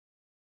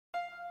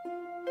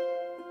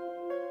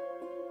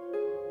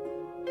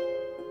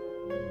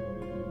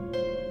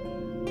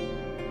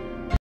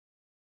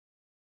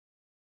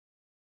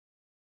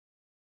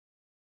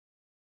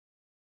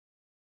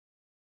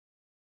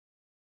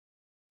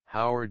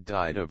Howard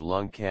died of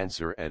lung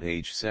cancer at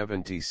age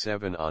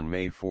 77 on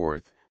May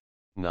 4,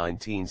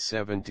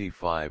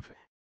 1975,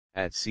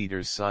 at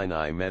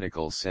Cedars-Sinai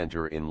Medical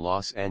Center in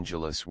Los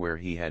Angeles, where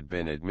he had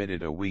been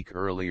admitted a week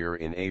earlier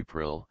in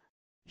April,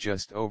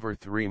 just over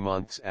 3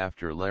 months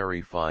after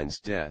Larry Fine's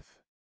death.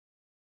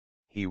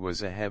 He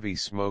was a heavy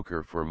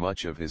smoker for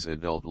much of his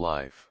adult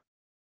life.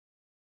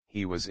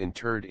 He was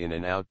interred in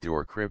an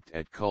outdoor crypt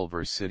at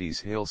Culver City's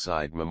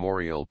Hillside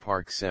Memorial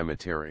Park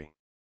Cemetery.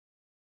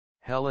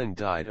 Helen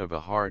died of a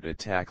heart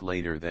attack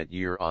later that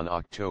year on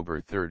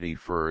October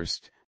 31,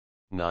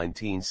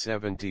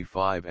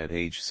 1975 at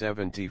age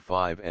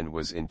 75, and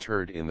was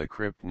interred in the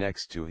crypt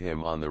next to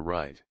him on the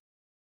right.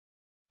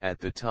 At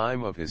the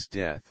time of his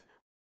death,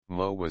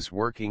 Moe was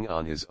working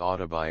on his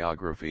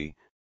autobiography,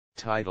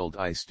 titled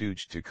I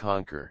Stooge to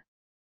Conquer.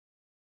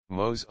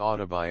 Moe's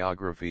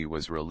autobiography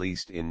was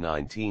released in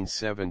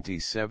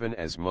 1977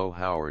 as Moe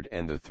Howard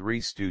and the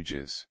Three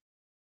Stooges.